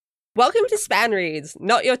Welcome to Span Reads,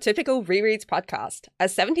 not your typical rereads podcast, a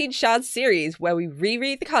 17 Shards series where we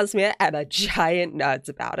reread the Cosmere and are giant nerds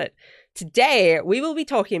about it. Today, we will be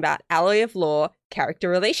talking about Alloy of Law character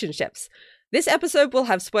relationships. This episode will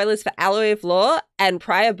have spoilers for Alloy of Law and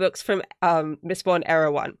prior books from Mistborn Era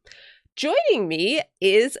 1. Joining me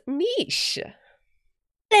is Mish.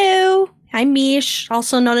 Hello, I'm Mish,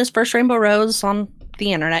 also known as First Rainbow Rose on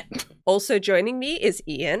the internet. Also joining me is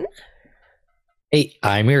Ian. Hey,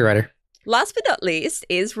 I'm your writer. Last but not least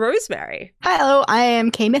is Rosemary. Hello, I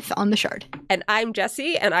am Kamith on the Shard. And I'm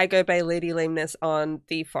Jessie, and I go by Lady Lameness on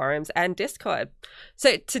the forums and Discord.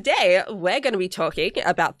 So today, we're going to be talking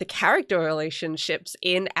about the character relationships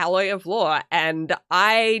in Alloy of Law, and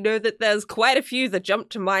I know that there's quite a few that jump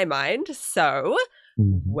to my mind, so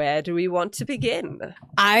where do we want to begin?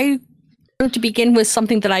 I want to begin with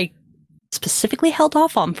something that I specifically held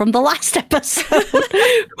off on from the last episode,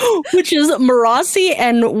 which is Marasi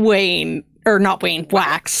and Wayne, or not Wayne,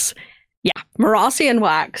 Wax. Yeah, Marasi and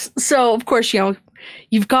Wax. So, of course,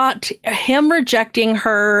 you've got him rejecting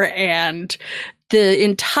her and the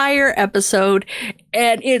entire episode.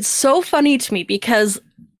 And it's so funny to me because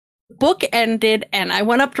book ended and I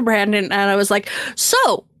went up to Brandon and I was like,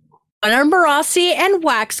 so when are Marasi and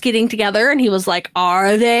Wax getting together? And he was like,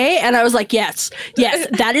 are they? And I was like, yes,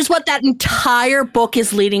 that is what that entire book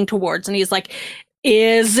is leading towards. And he's like,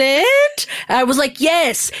 is it? I was like,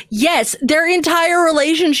 yes, their entire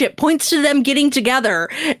relationship points to them getting together.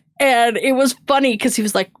 And it was funny because he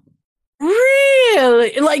was like,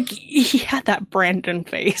 really? Like, he had that Brandon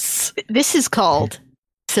face. This is called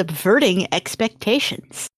subverting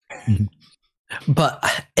expectations. And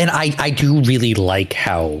I do really like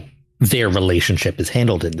how their relationship is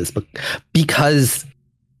handled in this book, because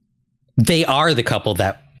they are the couple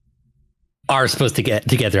that are supposed to get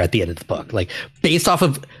together at the end of the book. Like, based off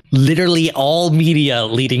of literally all media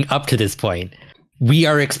leading up to this point, we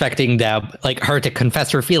are expecting them, like, her to confess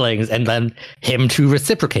her feelings and then him to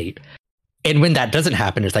reciprocate. And when that doesn't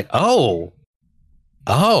happen, it's like, oh,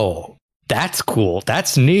 that's cool.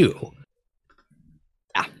 That's new.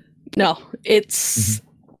 Yeah. No, it's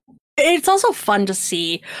also fun to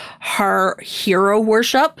see her hero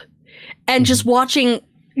worship and just watching,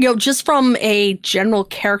 just from a general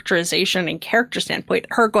characterization and character standpoint,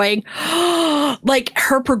 her going, like,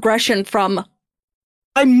 her progression from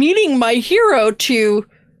I'm meeting my hero to,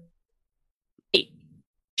 hey,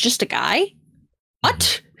 just a guy?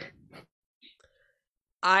 What?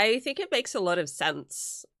 I think it makes a lot of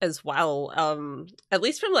sense as well. At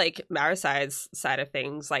least from like Marasi's side of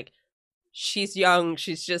things, like, she's young,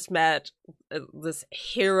 she's just met this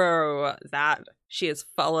hero that she has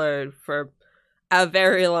followed for a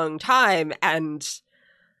very long time, and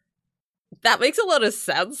that makes a lot of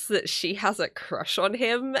sense that she has a crush on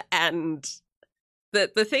him. And the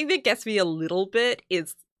thing that gets me a little bit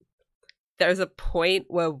is there's a point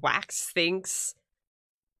where Wax thinks,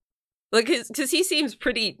 like, because he seems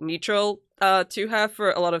pretty neutral to her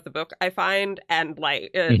for a lot of the book, I find, and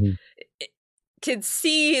like can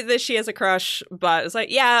see that she has a crush, but it's like,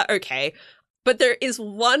 yeah, okay. But there is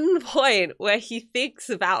one point where he thinks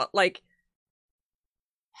about, like,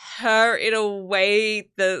 her in a way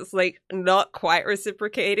that's, like, not quite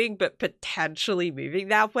reciprocating, but potentially moving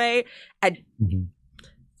that way. And,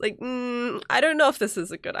 like, I don't know if this is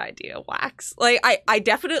a good idea, Wax. Like, I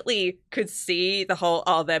definitely could see the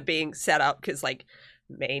whole, they're being set up because, like,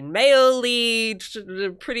 main male lead,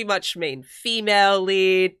 pretty much main female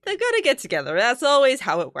lead, they're gonna get together. That's always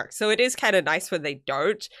how it works. So it is kind of nice when they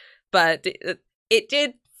don't, but it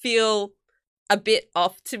did feel a bit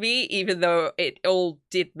off to me, even though it all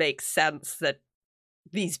did make sense that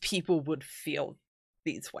these people would feel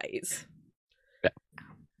these ways. Yeah.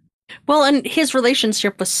 Well, and his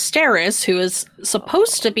relationship with Steris, who is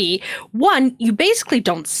supposed to be, one, you basically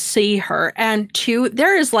don't see her, and two,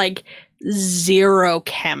 there is like zero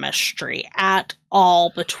chemistry at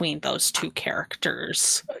all between those two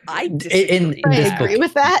characters. I agree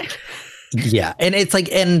with that. Yeah, and it's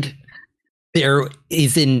like, and there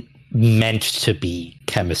isn't meant to be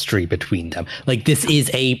chemistry between them. Like, this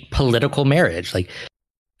is a political marriage. Like,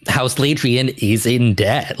 House Ladrian is in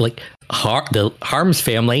debt. Like, the Harms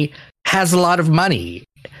family has a lot of money,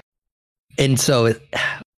 and so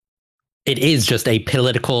it is just a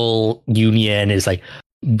political union. It's like,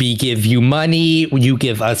 we give you money, you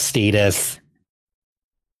give us status.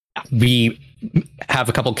 We have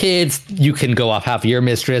a couple kids, you can go off half your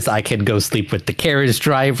mistress, I can go sleep with the carriage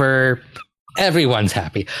driver. Everyone's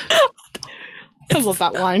happy. I love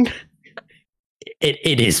that line.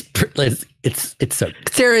 It is. It's so.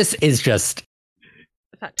 Steris is just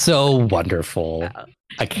so wonderful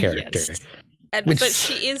a character. Yes. And, Which- but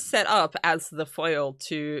she is set up as the foil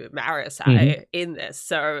to Marasi in this,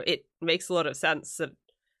 so it makes a lot of sense that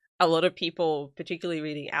a lot of people, particularly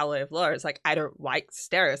reading Alloy of Law, is like, I don't like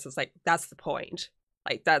Steris. It's like, that's the point.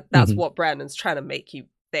 Like that's what Brandon's trying to make you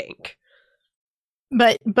think.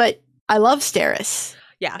 But I love Steris.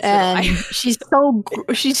 Yeah, so And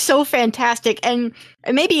do she's so fantastic, and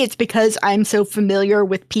maybe it's because I'm so familiar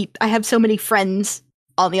with people. I have so many friends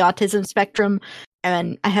on the autism spectrum,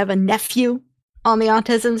 and I have a nephew on the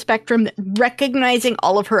autism spectrum. Recognizing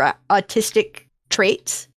all of her autistic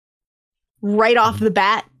traits right off the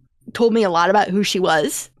bat told me a lot about who she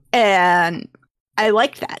was, and I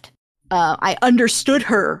liked that. I understood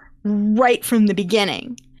her right from the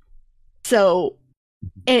beginning. So,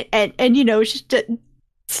 and you know,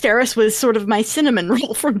 Steris was sort of my cinnamon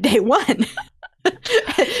roll from day one.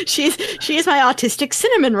 she is my autistic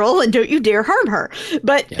cinnamon roll, and don't you dare harm her.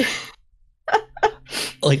 But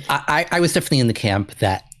like I was definitely in the camp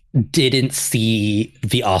that didn't see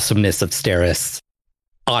the awesomeness of Steris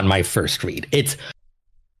on my first read.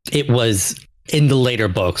 It was in the later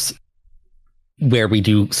books where we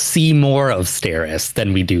do see more of Steris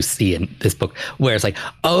than we do see in this book, where it's like,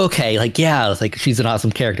 oh, okay, like, yeah, it's like she's an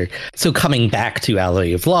awesome character. So coming back to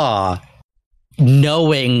Alloy of Law,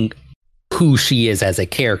 knowing who she is as a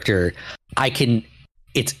character,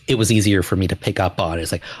 it was easier for me to pick up on.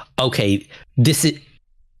 It's like, okay, this is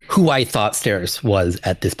who I thought Steris was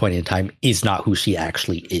at this point in time is not who she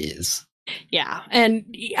actually is. Yeah. And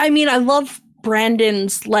I mean, I love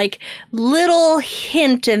Brandon's like little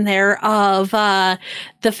hint in there of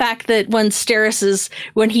the fact that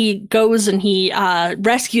when he goes and he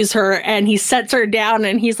rescues her and he sets her down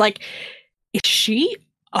and he's like, is she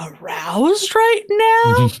aroused right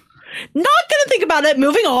now? Not gonna think about it,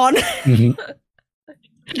 moving on.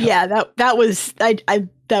 yeah, that was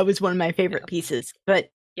that was one of my favorite pieces.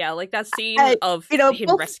 But yeah, like that scene of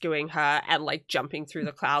him rescuing her and like jumping through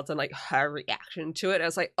the clouds and like her reaction to it. I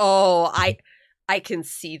was like, oh, I can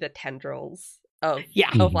see the tendrils of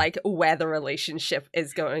like where the relationship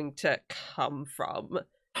is going to come from.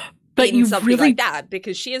 But in you something really like that,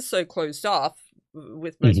 because she is so closed off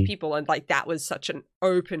with most people, and like that was such an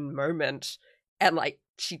open moment, and like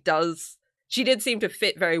she did seem to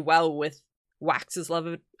fit very well with Wax's love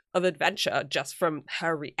of adventure just from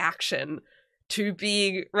her reaction to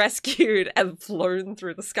being rescued and flown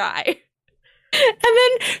through the sky. And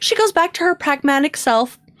then she goes back to her pragmatic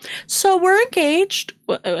self. So we're engaged.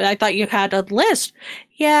 I thought you had a list.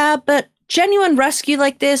 Yeah, but genuine rescue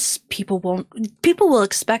like this, people will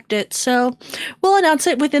expect it. So we'll announce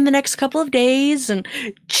it within the next couple of days. And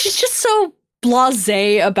she's just so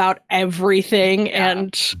blasé about everything. Yeah.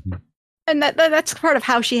 And that's part of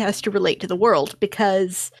how she has to relate to the world,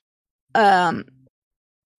 because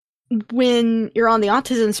when you're on the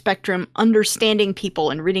autism spectrum, understanding people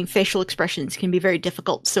and reading facial expressions can be very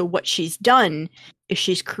difficult. So what she's done is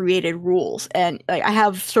she's created rules. And like, I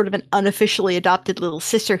have sort of an unofficially adopted little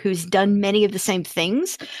sister who's done many of the same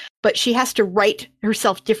things, but she has to write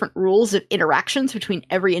herself different rules of interactions between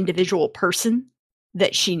every individual person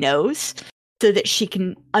that she knows, so that she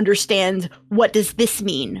can understand, what does this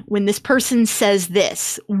mean? When this person says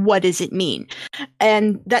this, what does it mean?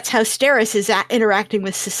 And that's how Steris is interacting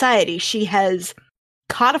with society. She has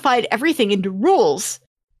codified everything into rules,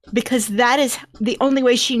 because that is the only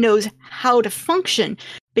way she knows how to function,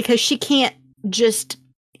 because she can't just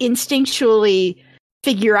instinctually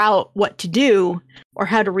figure out what to do or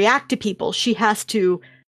how to react to people. She has to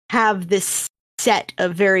have this set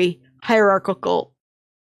of very hierarchical,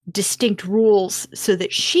 distinct rules so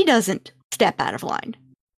that she doesn't step out of line.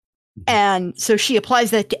 And so she applies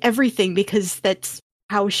that to everything, because that's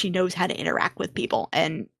how she knows how to interact with people.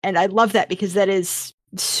 And I love that, because that is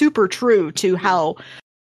super true to how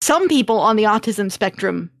some people on the autism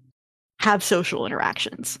spectrum have social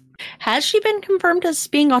interactions. Has she been confirmed as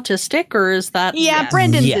being autistic, or is that? Yeah,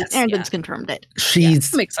 Yes. Brandon's confirmed it.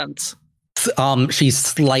 She's Makes sense. she's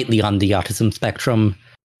slightly on the autism spectrum,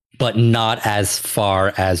 but not as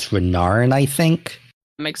far as Renarn, I think.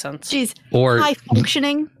 Makes sense. She's Or high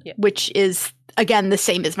functioning, Yeah. which is again the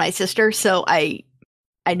same as my sister. So I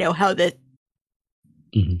know how that.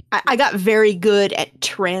 Mhm. I got very good at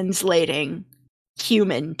translating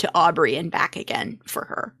human to Aubrey and back again for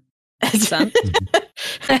her. Makes sense.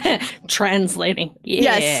 Translating.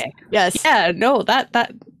 Yeah. Yes. Yeah. No. That.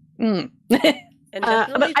 Mm. And But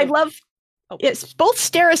definitely I the- love. Oh. Yes, both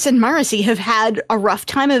Steris and Marasi have had a rough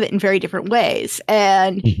time of it in very different ways,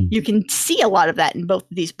 and Mhm. you can see a lot of that in both of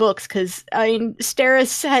these books. Because I mean,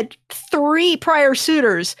 Steris had 3 prior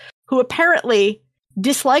suitors who apparently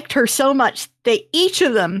disliked her so much they each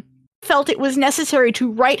of them felt it was necessary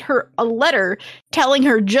to write her a letter telling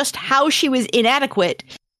her just how she was inadequate.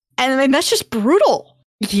 And I mean, that's just brutal.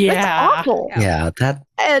 Yeah. That's awful. Yeah, that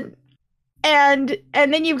And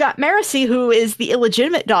then you've got Marasi, who is the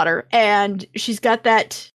illegitimate daughter, and she's got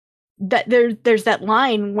that there's that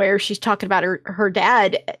line where she's talking about her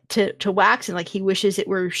dad to Wax, and like he wishes it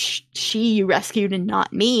were she you rescued and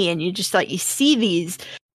not me, and you just like you see these,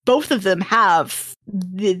 both of them have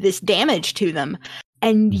this damage to them,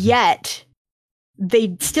 and yet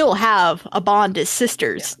they still have a bond as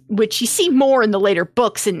sisters, which you see more in the later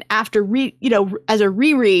books. And after as a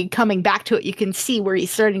reread coming back to it, you can see where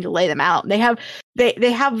he's starting to lay them out. They have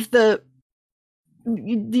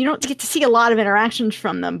you don't get to see a lot of interactions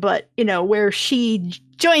from them, but where she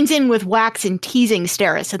joins in with Wax and teasing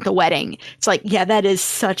Steris at the wedding. It's like, yeah, that is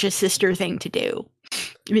such a sister thing to do,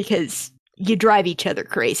 because you drive each other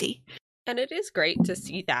crazy. And it is great to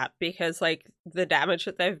see that, because like the damage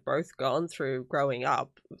that they've both gone through growing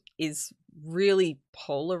up is really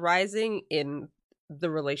polarizing in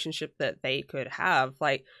the relationship that they could have.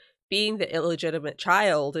 Like being the illegitimate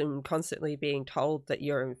child and constantly being told that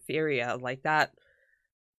you're inferior, like that.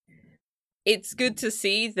 It's good to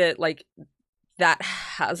see that like that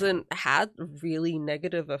hasn't had a really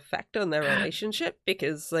negative effect on their relationship,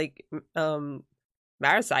 because like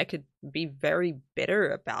Marasi could be very bitter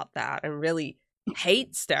about that and really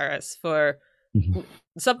hate Steris for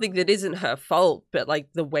something that isn't her fault, but like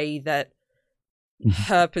the way that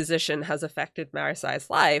her position has affected Marasi's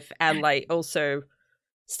life. And like also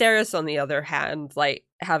Steris, on the other hand, like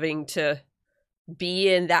having to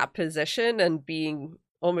be in that position and being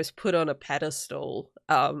almost put on a pedestal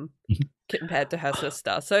compared to her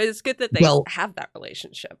sister. So it's good that they have that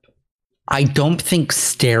relationship. I don't think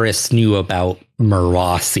Steris knew about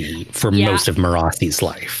Marasi for most of Marasi's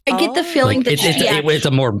life. I get the feeling that it was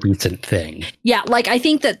a more recent thing. Yeah, like I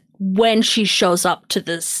think that when she shows up to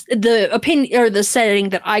this, the opinion or the setting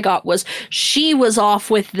that I got was she was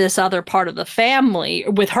off with this other part of the family,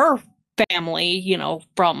 with her family,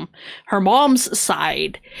 from her mom's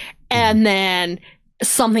side. And then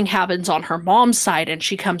something happens on her mom's side and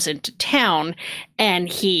she comes into town, and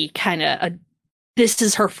he kind of this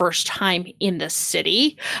is her first time in the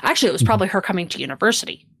city. Actually, it was probably her coming to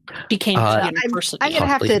university. She came to university. I'm going to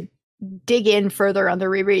have to dig in further on the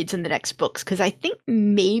rereads in the next books, because I think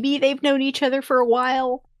maybe they've known each other for a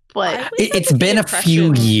while. But it's been a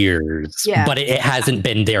few years, but it hasn't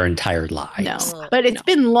been their entire lives. No, but it's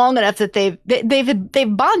been long enough that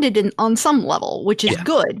they've bonded on some level, which is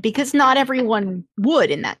good, because not everyone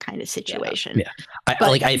would in that kind of situation. Yeah,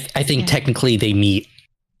 I think technically they meet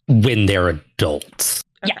when they're adults.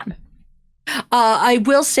 Yeah. I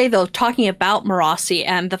will say though, talking about Marasi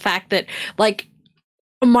and the fact that like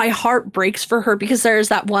my heart breaks for her, because there's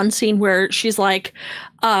that one scene where she's like,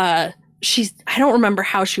 I don't remember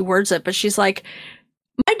how she words it, but she's like,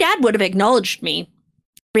 my dad would have acknowledged me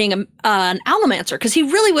being an Allomancer, because he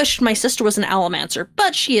really wished my sister was an Allomancer,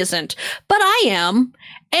 but she isn't. But I am,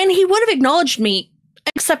 and he would have acknowledged me,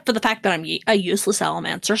 except for the fact that I'm a useless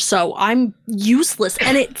Allomancer, so I'm useless.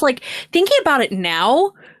 And it's like, thinking about it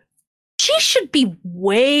now, she should be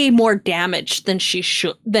way more damaged than she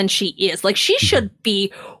is. Like, she should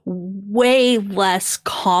be way less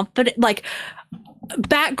confident. Like,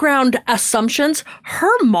 background assumptions,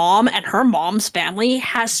 her mom and her mom's family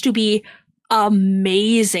has to be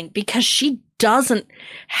amazing, because she doesn't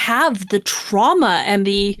have the trauma and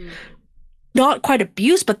the not quite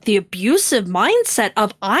abuse, but the abusive mindset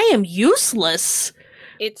of I am useless.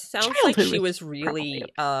 It sounds like she was really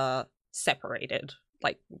separated,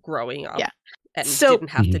 like growing up, and didn't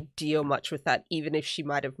have to deal much with that, even if she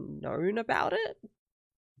might have known about it.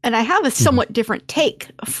 And I have a somewhat different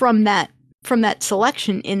take from that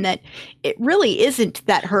selection, in that it really isn't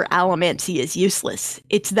that her allomancy is useless.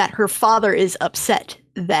 It's that her father is upset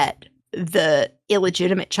that the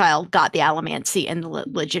illegitimate child got the allomancy and the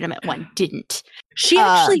legitimate one didn't. She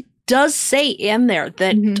actually does say in there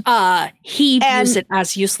that he views it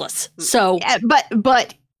as useless. So,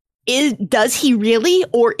 but does he really,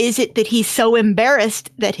 or is it that he's so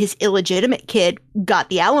embarrassed that his illegitimate kid got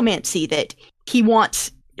the allomancy that he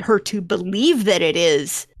wants her to believe that it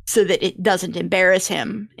is, so that it doesn't embarrass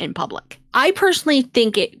him in public? I personally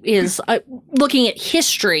think it is looking at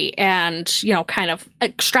history and, kind of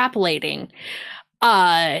extrapolating,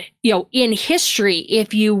 in history,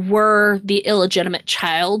 if you were the illegitimate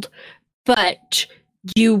child, but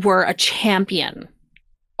you were a champion,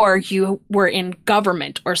 or you were in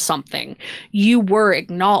government or something, you were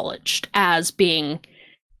acknowledged as being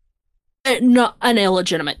an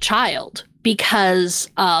illegitimate child. because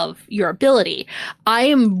of your ability. I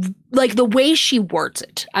am like the way she words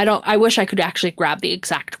it. I wish I could actually grab the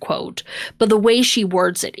exact quote, but the way she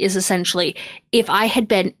words it is essentially, if I had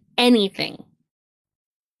been anything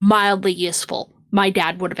mildly useful, my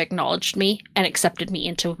dad would have acknowledged me and accepted me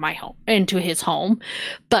into his home.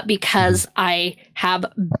 But because I have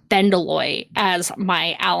Bendalloy as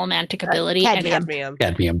my allomantic ability cadmium,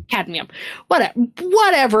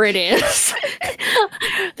 whatever it is,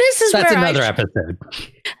 that's another episode.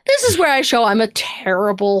 This is where I show I'm a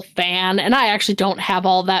terrible fan, and I actually don't have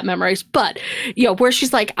all that memorized. But where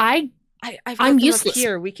she's like, I'm useless.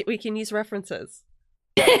 Here we can use references.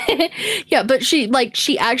 Yeah, but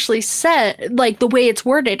she actually said, like, the way it's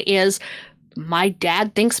worded is, my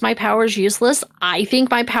dad thinks my power is useless. I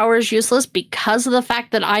think my power is useless because of the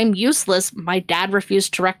fact that I'm useless. My dad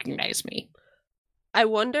refused to recognize me. I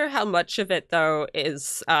wonder how much of it, though,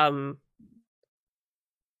 is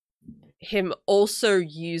him also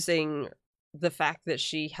using the fact that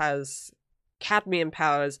she has cadmium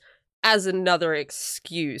powers as another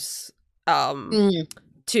excuse to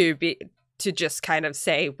just kind of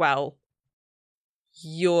say, well,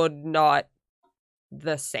 you're not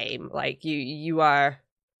the same. Like, you are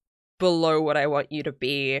below what I want you to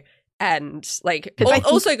be. And, like,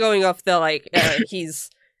 also going off the, like, he's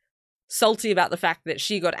salty about the fact that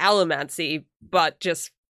she got allomancy, but just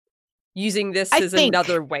using this as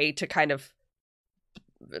another way to kind of,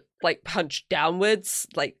 like, punch downwards,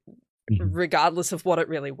 like, regardless of what it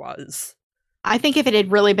really was. I think if it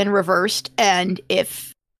had really been reversed, and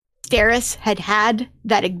if Steris had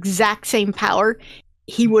that exact same power,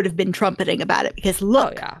 he would have been trumpeting about it, because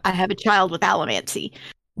look, I have a child with allomancy.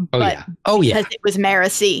 Because it was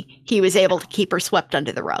Marasi, he was able to keep her swept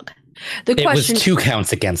under the rug. It was 2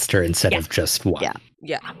 counts against her instead of just 1.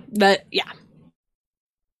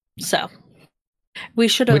 So we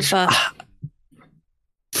should have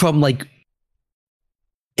from, like,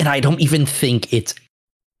 and I don't even think it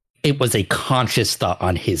was a conscious thought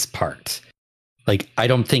on his part. Like, I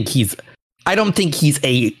don't think he's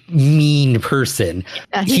a mean person.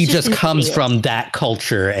 He just comes from that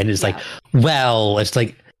culture and is like, well, it's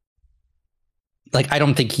like I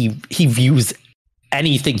don't think he views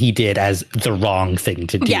anything he did as the wrong thing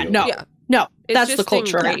to do. No, that's the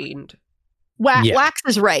culture. Ingrained. Wax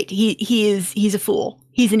is right. He's a fool.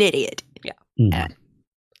 He's an idiot. Yeah,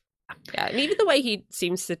 and even the way he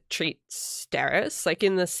seems to treat Steris, like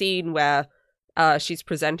in the scene where she's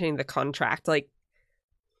presenting the contract, like,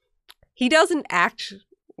 he doesn't act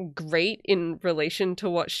great in relation to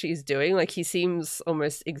what she's doing. Like, he seems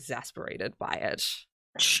almost exasperated by it.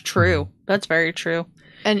 True. That's very true.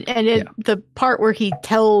 And the part where he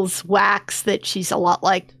tells Wax that she's a lot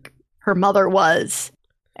like her mother was,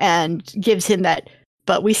 and gives him that,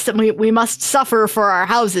 but we must suffer for our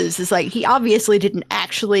houses, is like, he obviously didn't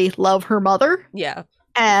actually love her mother. Yeah.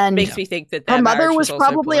 And makes me think that her mother was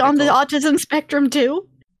probably on the autism spectrum too.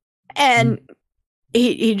 And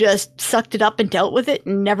he just sucked it up and dealt with it,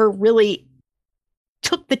 and never really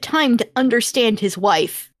took the time to understand his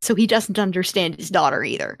wife, so he doesn't understand his daughter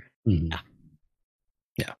either. Yeah.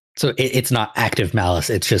 So it's not active malice.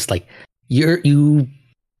 It's just like, you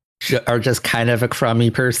are just kind of a crummy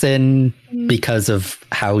person because of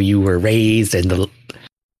how you were raised and the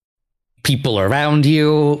people around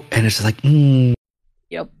you, and it's just like,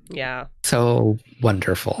 Yep. Yeah. So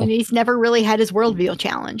wonderful. And he's never really had his worldview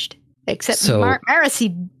challenged, except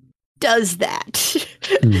Marasi does that.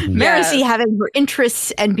 Marasi having her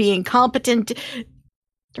interests and being competent,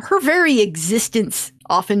 her very existence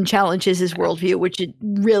often challenges his worldview, which it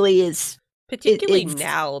really is. Particularly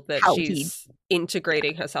now that she's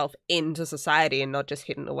integrating herself into society and not just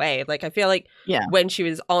hidden away. Like, I feel like when she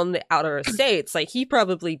was on the Outer Estates, like, he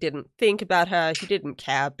probably didn't think about her. He didn't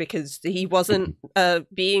care because he wasn't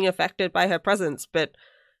being affected by her presence. But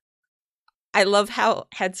I love how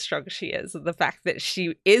headstrong she is, and the fact that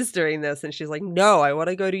she is doing this, and she's like, no, I want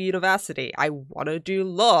to go to university. I want to do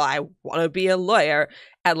law. I want to be a lawyer.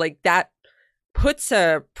 And, like, that puts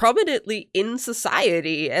her prominently in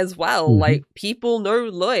society as well. Like, people know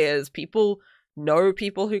lawyers. People know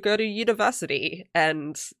people who go to university.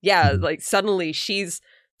 And, like, suddenly she's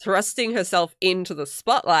thrusting herself into the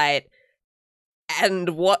spotlight,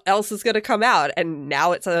 and what else is going to come out? And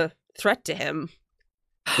now it's a threat to him.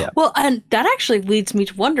 Yeah. Well, and that actually leads me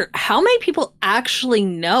to wonder how many people actually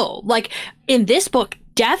know. Like, in this book,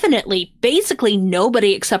 definitely, basically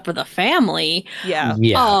nobody except for the family. Yeah.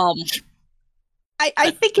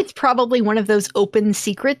 I think it's probably one of those open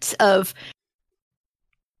secrets of.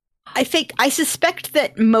 I suspect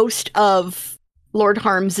that most of Lord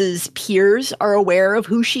Harms's peers are aware of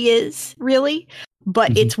who she is, really,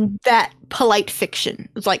 but it's that polite fiction.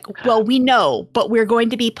 It's like, well, we know, but we're going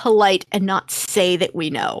to be polite and not say that we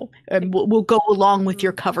know. And we'll go along with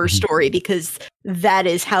your cover story because that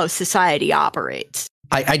is how society operates.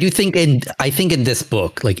 I do think in this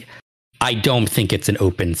book, like, I don't think it's an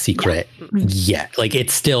open secret yet. Like,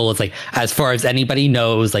 it's like, as far as anybody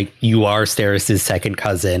knows, like, you are Sterris's second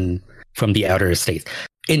cousin from the Outer Estates.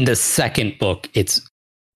 In the second book, it's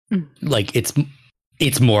like,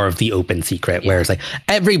 it's more of the open secret, whereas like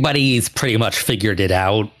everybody's pretty much figured it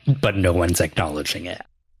out, but no one's acknowledging it.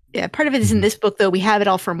 Yeah, part of it is in this book, though. We have it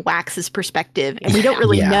all from Wax's perspective, and we don't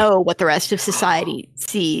really know what the rest of society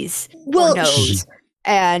sees or knows.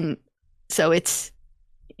 And so it's,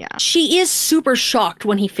 She is super shocked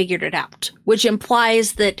when he figured it out, which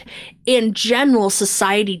implies that in general,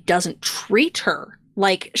 society doesn't treat her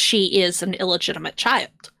like she is an illegitimate child.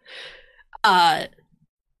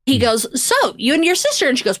 He goes, so you and your sister,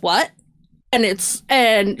 and she goes, what?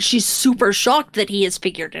 And she's super shocked that he has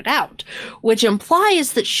figured it out, which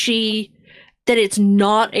implies that it's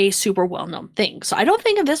not a super well-known thing. So I don't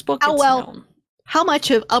think in this book it's known. How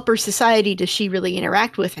much of upper society does she really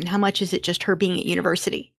interact with, and how much is it just her being at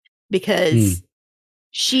university? Because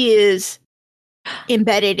she is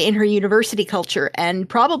embedded in her university culture, and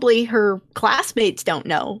probably her classmates don't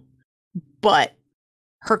know, but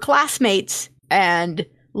her classmates and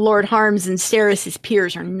Lord Harms and Sterris's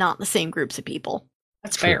peers are not the same groups of people.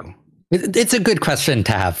 That's fair. It's a good question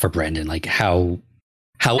to have for Brandon. Like, how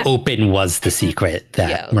open was the secret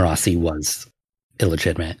that Marasi was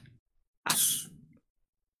illegitimate?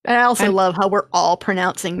 And I also love how we're all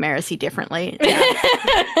pronouncing Marasi differently.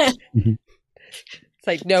 It's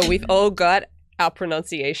like, no, we've all got our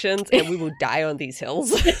pronunciations, and we will die on these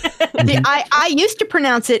hills. I used to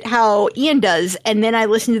pronounce it how Ian does, and then I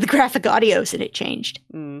listened to the graphic audios, and it changed.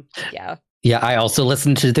 Yeah. Yeah, I also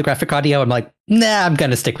listened to the graphic audio. I'm like, nah, I'm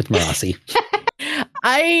gonna stick with Marasi.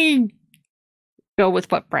 I go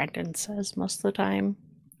with what Brandon says most of the time,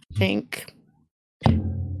 I think.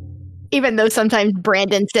 Even though sometimes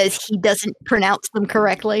Brandon says he doesn't pronounce them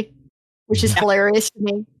correctly, which is hilarious to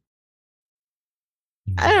me.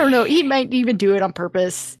 I don't know. He might even do it on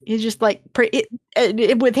purpose. He's just like,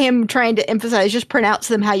 with him trying to emphasize, just pronounce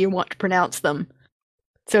them how you want to pronounce them.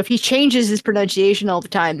 So if he changes his pronunciation all the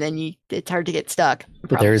time, then it's hard to get stuck.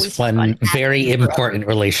 There's one very important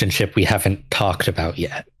relationship we haven't talked about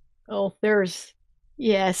yet. Oh, there's,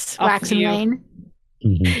 Wax and Wayne.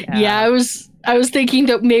 Yeah, I was thinking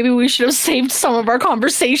that maybe we should have saved some of our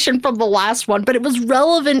conversation from the last one, but it was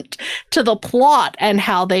relevant to the plot and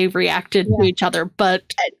how they reacted to each other.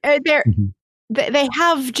 But they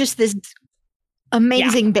have just this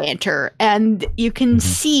amazing banter, and you can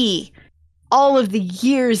see all of the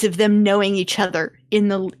years of them knowing each other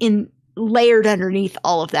in layered underneath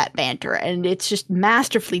all of that banter, and it's just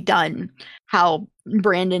masterfully done how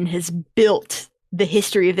Brandon has built the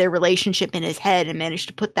history of their relationship in his head and managed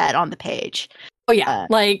to put that on the page. Oh yeah,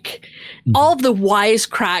 like all of the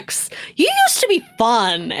wisecracks. You used to be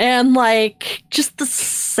fun, and like just the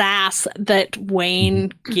sass that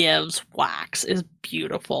Wayne gives Wax is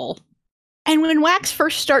beautiful. And when Wax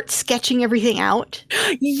first starts sketching everything out,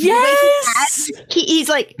 he's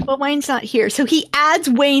like, well, Wayne's not here. So he adds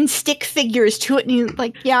Wayne's stick figures to it, and he's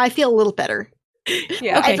like, yeah, I feel a little better.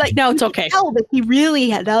 Yeah. Okay. Now it's okay. Tell that he really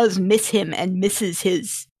does miss him and misses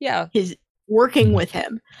his working with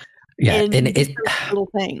him. Yeah, and it little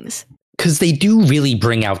things, because they do really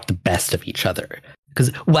bring out the best of each other.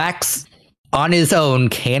 Because Wax on his own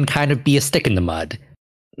can kind of be a stick in the mud,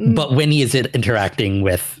 but when he is interacting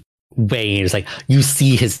with Wayne, it's like you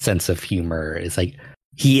see his sense of humor. It's like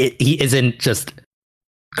he isn't just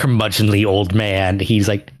curmudgeonly old man. He's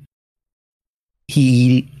like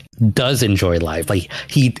he does enjoy life. Like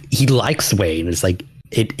he likes Wayne. It's like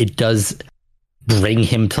it does bring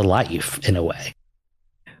him to life in a way.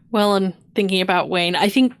 Well, and thinking about Wayne, I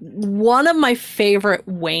think one of my favorite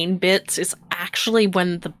Wayne bits is actually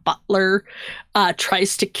when the butler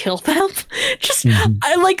tries to kill them. That's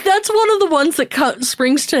one of the ones that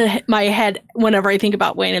springs to my head whenever I think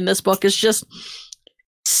about Wayne in this book, is just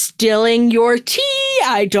stilling your tea.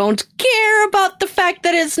 I don't care about the fact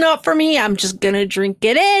that it's not for me. I'm just gonna drink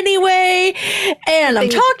it anyway. And I'm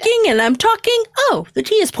talking. Oh, the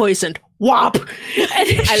tea is poisoned. Whop!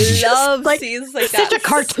 I love scenes like that. Such a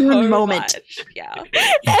cartoon moment. Much. Yeah.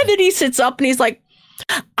 And then he sits up and he's like,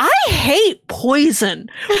 I hate poison.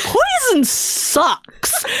 Poison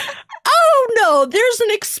sucks. Oh no, there's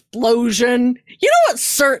an explosion. You know what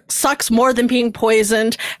sucks more than being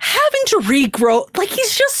poisoned? Having to regrow. Like,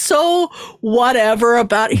 he's just so whatever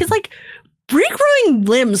about it. He's like, regrowing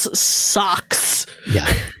limbs sucks.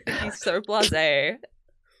 Yeah. He's so blasé.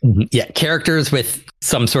 Yeah, characters with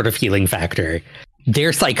some sort of healing factor,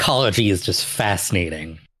 their psychology is just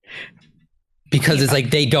fascinating. Because it's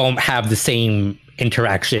like they don't have the same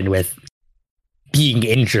interaction with being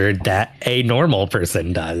injured that a normal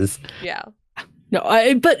person does. Yeah. No,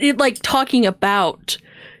 but like talking about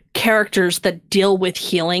characters that deal with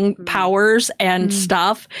healing powers and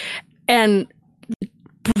stuff, and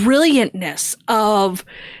brilliantness of,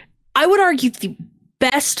 I would argue, the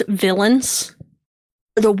best villains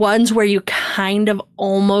are the ones where you kind of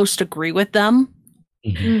almost agree with them.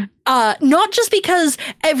 Not just because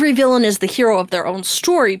every villain is the hero of their own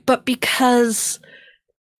story, but because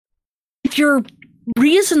if your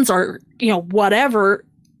reasons are, whatever,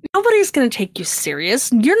 nobody's going to take you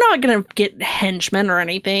serious. You're not going to get henchmen or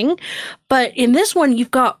anything. But in this one,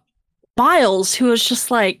 you've got Miles, who is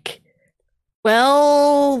just like,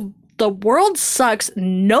 well, the world sucks.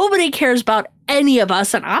 Nobody cares about any of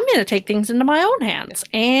us, and I'm going to take things into my own hands.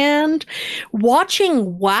 And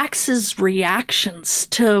watching Wax's reactions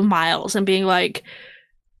to Miles and being like,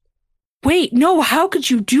 wait, no, how could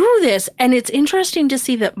you do this? And it's interesting to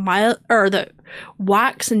see that that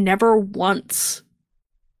Wax never once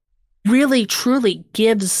really truly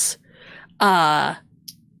gives Miles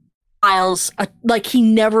he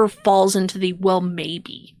never falls into the well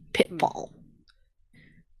maybe pitfall.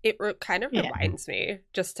 It kind of reminds me,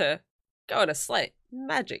 just to go on a slight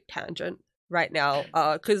magic tangent right now,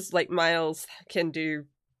 because like Miles can do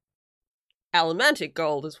Allomantic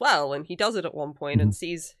gold as well, and he does it at one point and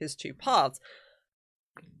sees his two paths.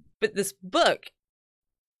 But this book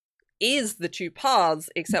is the two paths,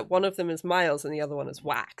 except one of them is Miles and the other one is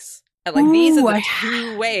Wax. And like these are the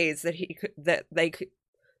two ways that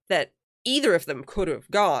that either of them could have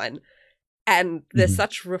gone. And there's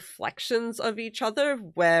such reflections of each other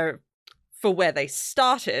where they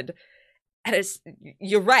started. And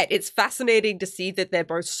you're right, it's fascinating to see that they're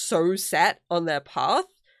both so set on their path,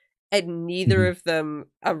 and neither of them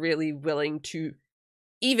are really willing to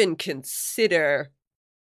even consider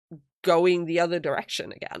going the other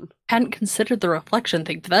direction again. Hadn't considered the reflection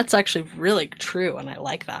thing, but that's actually really true, and I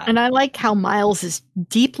like that. And I like how Miles is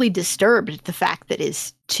deeply disturbed at the fact that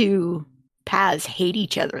his two paths hate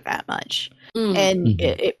each other that much. And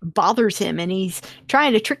it bothers him, and he's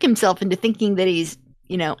trying to trick himself into thinking that he's,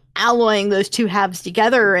 alloying those two halves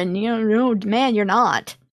together, and no, man, you're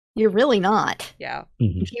not. You're really not. Yeah.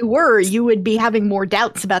 If you were, you would be having more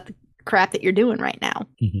doubts about the crap that you're doing right now.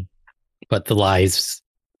 But the lies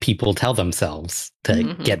people tell themselves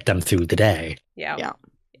to get them through the day. Yeah.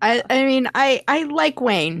 I mean, I like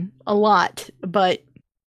Wayne a lot, but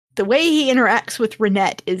the way he interacts with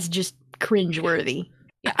Renette is just cringeworthy.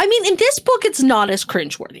 I mean, in this book, it's not as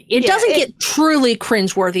cringeworthy. It doesn't get truly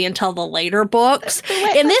cringeworthy until the later books.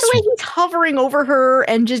 In this way, he's hovering over her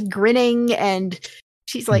and just grinning, and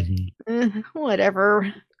she's like,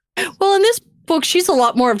 whatever. Well, in this book, she's a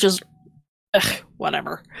lot more of just,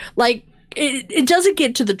 whatever. Like, it doesn't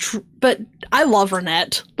get to the but I love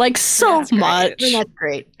Renette, like, so much. Renette's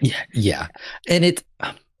great. Yeah. And it's...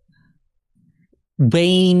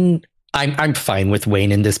 Wayne... I'm fine with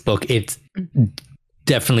Wayne in this book. It's...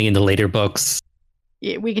 definitely in the later books.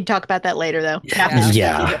 Yeah, we can talk about that later, though.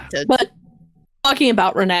 Yeah. But talking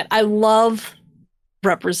about Renette, I love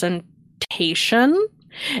representation.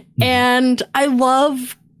 And I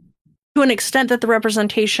love, to an extent, that the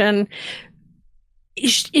representation,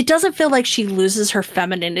 it doesn't feel like she loses her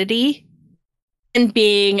femininity in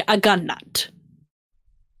being a gun nut.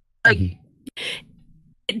 Like,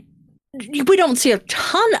 we don't see a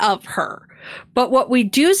ton of her, but what we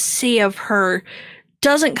do see of her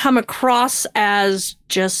doesn't come across as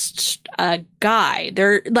just a guy.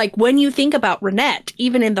 They're like, when you think about Renette,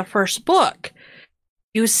 even in the first book,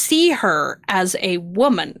 you see her as a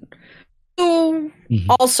woman who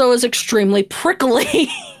also is extremely prickly.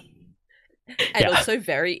 And also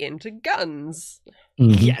very into guns.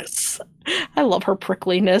 Yes. I love her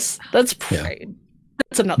prickliness. That's great.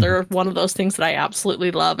 That's another one of those things that I absolutely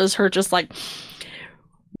love, is her just like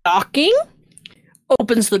knocking,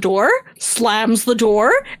 opens the door, slams the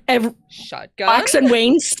door, and shotgun. Wax and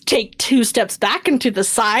Wayne take 2 steps back into the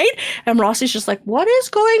side, and Rossi's just like, what is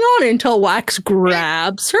going on? Until Wax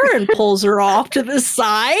grabs her and pulls her off to the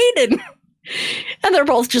side, and they're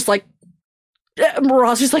both just like,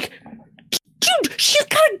 Rossi's like, dude, she's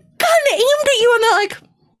got a gun aimed at you, and they're like,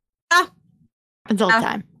 Happens all the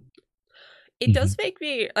time. It does make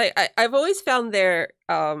me, I've always found their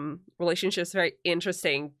relationships very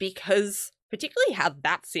interesting, because particularly how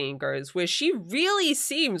that scene goes, where she really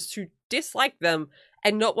seems to dislike them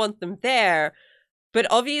and not want them there, but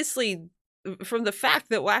obviously from the fact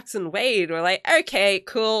that Wax and Wayne were like, okay,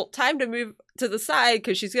 cool, time to move to the side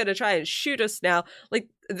because she's going to try and shoot us now. Like,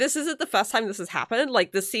 this isn't the first time this has happened.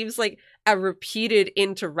 Like, this seems like a repeated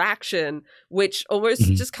interaction, which almost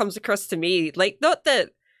just comes across to me. Like, not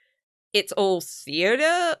that it's all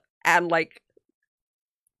theater and, like,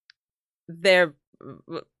 they're,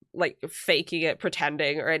 like, faking it,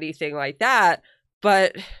 pretending, or anything like that,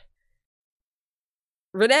 but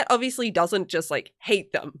Ronette obviously doesn't just, like,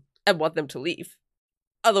 hate them and want them to leave.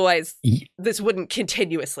 Otherwise, this wouldn't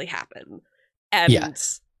continuously happen. And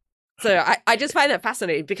so I just find that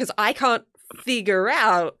fascinating because I can't figure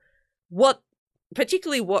out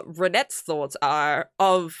particularly what Ronette's thoughts are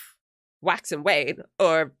of Wax and Wayne,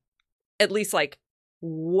 or at least, like,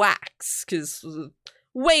 Wax, because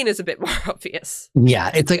Wayne is a bit more obvious.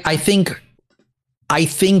 Yeah, it's like, I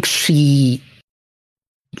think she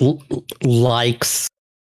likes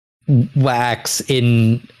Wax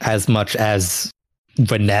in as much as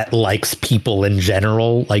Ronette likes people in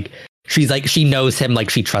general. Like, she knows him, like,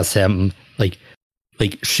 she trusts him, like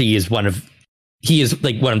he is one of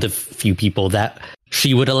the few people that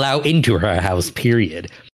she would allow into her house,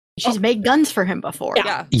 period. She's made guns for him before.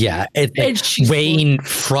 Yeah. Wayne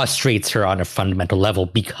frustrates her on a fundamental level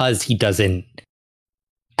because he doesn't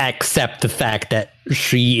accept the fact that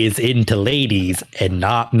she is into ladies and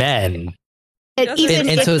not men. And even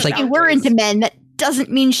if so it's like, she were into men, that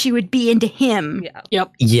doesn't mean she would be into him. Yeah.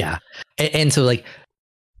 Yep. Yeah. And so, like,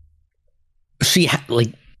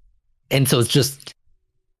 and so it's just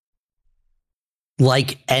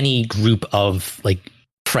like any group of, like,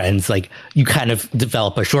 friends, like, you kind of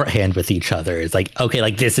develop a shorthand with each other. It's like, okay,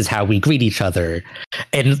 like, this is how we greet each other.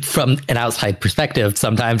 And from an outside perspective,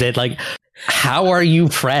 sometimes it's like, how are you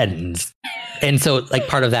friends? And so, like,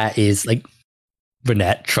 part of that is, like,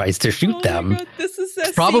 Ronette tries to shoot them. God, this is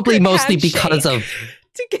their probably secret mostly handshake because of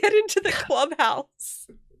to get into the clubhouse.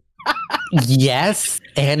 yes,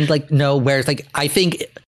 and, like, no, whereas, like, I think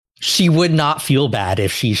she would not feel bad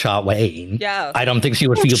if she shot Wayne. Yeah. I don't think she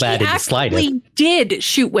would feel bad in the slightest. He did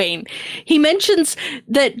shoot Wayne. He mentions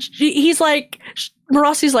that he's like,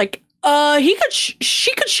 Marossi's like, she could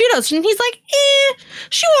shoot us, and he's like,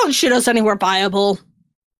 she won't shoot us anywhere viable.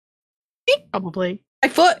 Probably. My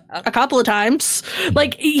foot a couple of times.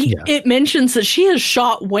 Like, it mentions that she has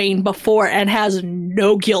shot Wayne before and has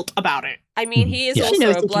no guilt about it. I mean, he is Yeah. She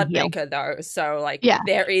knows also a he can blood heal. maker, though, so, like, Yeah.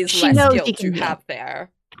 there is She less knows he guilt to can heal. have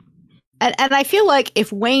there. And I feel like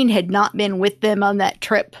if Wayne had not been with them on that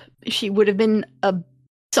trip, she would have been a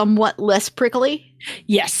somewhat less prickly.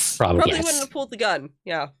 Yes. Probably Probably yes. wouldn't have pulled the gun.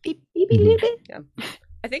 Yeah. Beep, beep, beep, beep.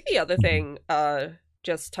 I think the other thing,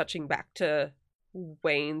 just touching back to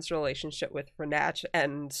Wayne's relationship with Ronette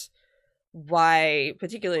and why,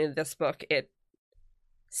 particularly in this book, it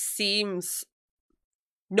seems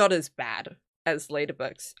not as bad as later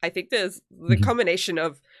books. I think there's the combination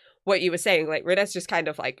of what you were saying, like, Ronette's just kind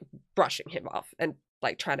of, like, brushing him off and,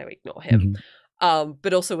 like, trying to ignore him.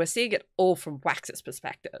 But also we're seeing it all from Wax's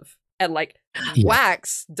perspective. And, like, Yeah.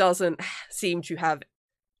 Wax doesn't seem to have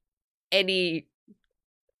any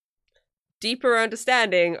deeper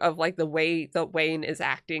understanding of, like, the way that Wayne is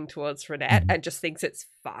acting towards Ronette and just thinks it's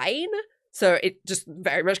fine. So it just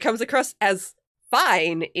very much comes across as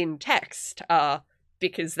fine in text,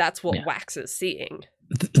 because that's what Wax is seeing.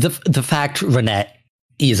 The fact Ronette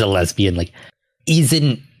is a lesbian, like,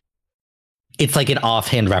 isn't, it's like an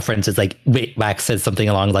offhand reference. It's like, wait, Wax says something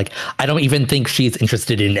along, like, I don't even think she's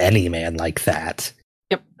interested in any man like that.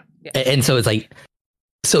 Yep. Yeah. And so it's like,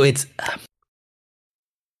 so it's,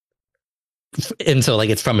 and so,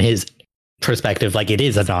 like, it's from his perspective, like, it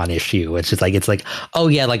is a non-issue. It's just like, it's like, oh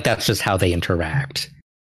yeah, like, that's just how they interact.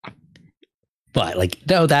 But, like,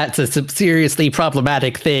 no, that's a seriously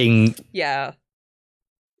problematic thing. Yeah.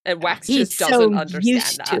 And Wax He's just doesn't so understand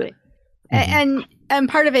used that. to it. And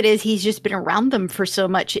part of it is he's just been around them for so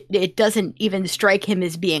much, it doesn't even strike him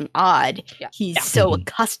as being odd. Yeah. He's so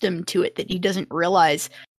accustomed to it that he doesn't realize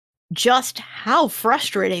just how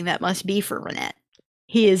frustrating that must be for Ronette.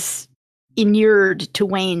 He is inured to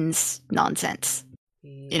Wayne's nonsense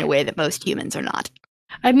in a way that most humans are not.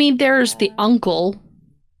 I mean, there's the uncle.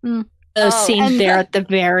 Mm. The Oh, scene and there that- at the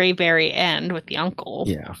very, very end with the uncle.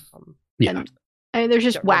 Yeah. Um, Yeah. And I mean, there's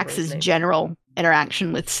just Don't remember his Wax's name. general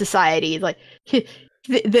interaction with society. Like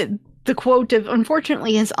the quote of,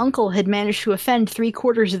 unfortunately, his uncle had managed to offend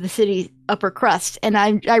 3/4 of the city's upper crust. And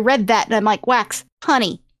I read that and I'm like, Wax,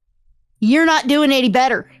 honey, you're not doing any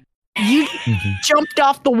better. You jumped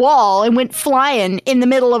off the wall and went flying in the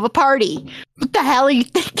middle of a party. What the hell are you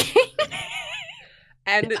thinking?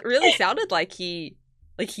 And it really sounded like he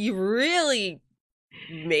really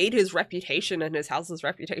made his reputation and his house's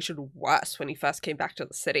reputation worse when he first came back to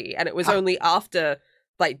the city. And it was only after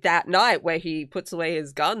like that night where he puts away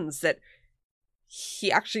his guns that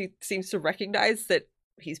he actually seems to recognize that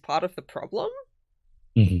he's part of the problem.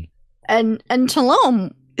 Mhm. And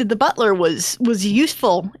Talom, the butler, was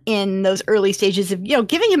useful in those early stages of,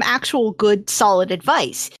 giving him actual good, solid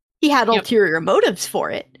advice. He had Yep. ulterior motives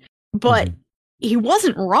for it, but he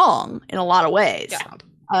wasn't wrong in a lot of ways.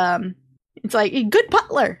 Yeah. It's like a good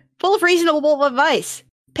butler, full of reasonable advice.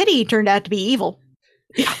 Pity he turned out to be evil.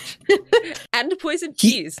 And poisoned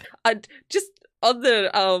cheese. And just on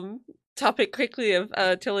the topic quickly of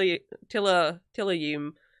Tilayum.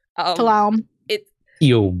 Talom,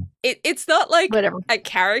 Yo. It's not like whatever. a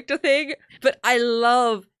character thing, but I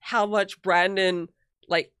love how much Brandon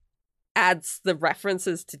like adds the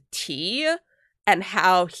references to tea and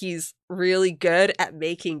how he's really good at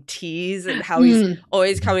making teas and how he's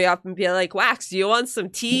always coming up and being like, Wax, do you want some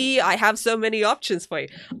tea? I have so many options for you.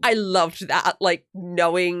 I loved that, like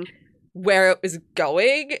knowing where it was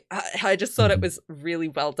going. I just thought it was really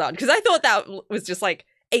well done because I thought that was just like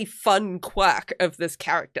a fun quirk of this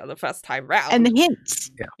character the first time round. And the hints.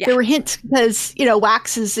 Yeah. There were hints because,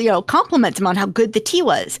 Wax's, compliments him on how good the tea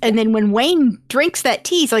was. And then when Wayne drinks that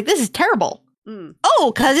tea, he's like, this is terrible. Mm.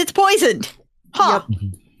 Oh, because it's poisoned. Huh.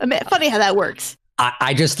 Mhm. I mean, funny how that works.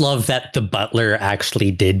 I just love that the butler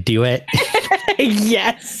actually did do it.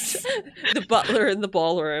 Yes. The butler in the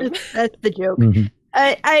ballroom. That's the joke. Mhm.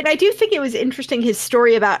 I do think it was interesting, his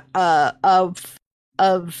story about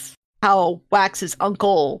of how Wax's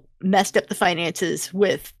uncle messed up the finances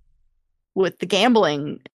with the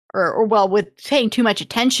gambling, or with paying too much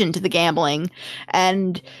attention to the gambling,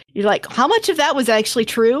 and you're like, how much of that was actually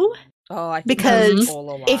true? Oh, I think Because that's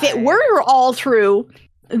all a lie. If it were all true,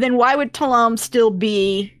 then why would Talam still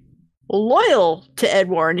be loyal to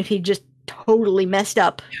Edwarn if he just totally messed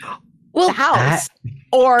up the house?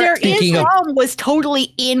 Or there if Speaking of- Talam was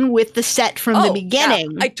totally in with the set from the Oh,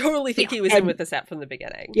 beginning. yeah. I totally think he was in with the set from the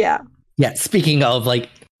beginning. Yeah. Yeah, speaking of like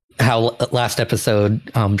how last episode,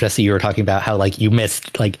 Jesse, you were talking about how like you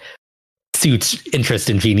missed like Suit's interest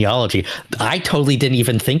in genealogy. I totally didn't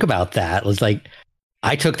even think about that. It was like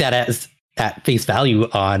I took that as at face value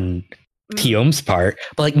on Tiom's part,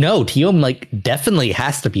 but like no, Tiom like definitely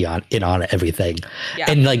has to be on everything, Yeah.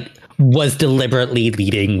 and like was deliberately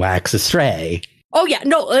leading Wax astray. Oh yeah,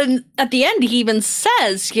 no. And at the end, he even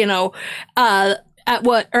says,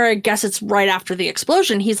 I guess it's right after the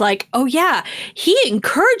explosion. He's like, "Oh yeah, he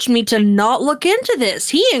encouraged me to not look into this.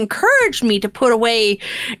 He encouraged me to put away."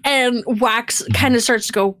 And Wax kind of starts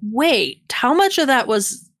to go, "Wait, how much of that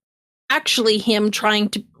was actually him trying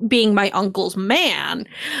to being my uncle's man?"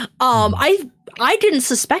 I didn't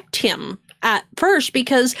suspect him at first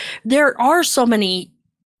because there are so many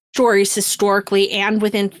stories historically and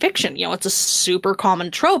within fiction. It's a super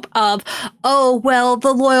common trope of, oh, well,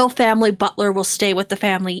 the loyal family butler will stay with the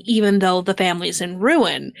family even though the family's in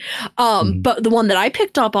ruin. But the one that I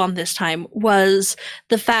picked up on this time was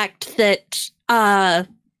the fact that,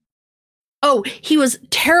 he was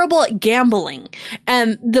terrible at gambling.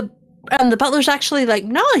 And the butler's actually like,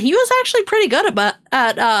 no, he was actually pretty good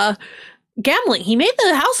at gambling. He made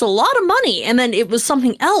the house a lot of money, and then it was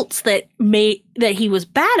something else that he was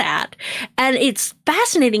bad at. And it's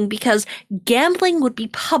fascinating because gambling would be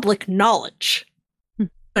public knowledge to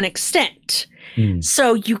an extent.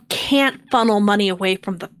 So you can't funnel money away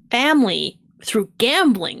from the family through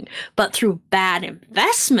gambling, but through bad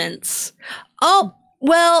investments. Oh,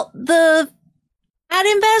 well, the bad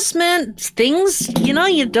investment things,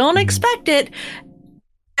 you don't expect it.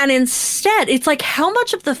 And instead, it's like how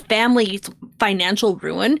much of the family's financial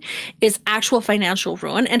ruin is actual financial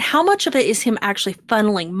ruin, and how much of it is him actually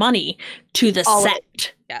funneling money to the All of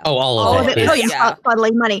set. Yeah. Oh, all All of of it. it. is- Oh yeah,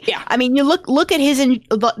 funneling money. Yeah. I mean, you look at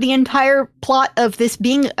the entire plot of this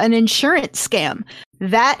being an insurance scam.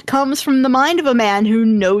 That comes from the mind of a man who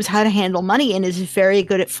knows how to handle money and is very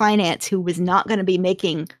good at finance, who was not going to be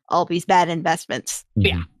making all these bad investments.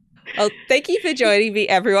 Yeah. Well, thank you for joining me,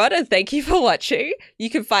 everyone, and thank you for watching. You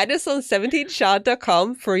can find us on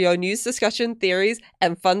 17shard.com for your news, discussion, theories,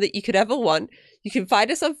 and fun that you could ever want. You can find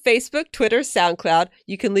us on Facebook, Twitter, SoundCloud.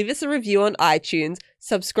 You can leave us a review on iTunes,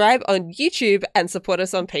 subscribe on YouTube, and support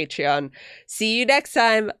us on Patreon. See you next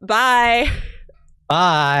time. Bye.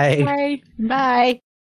 Bye. Bye.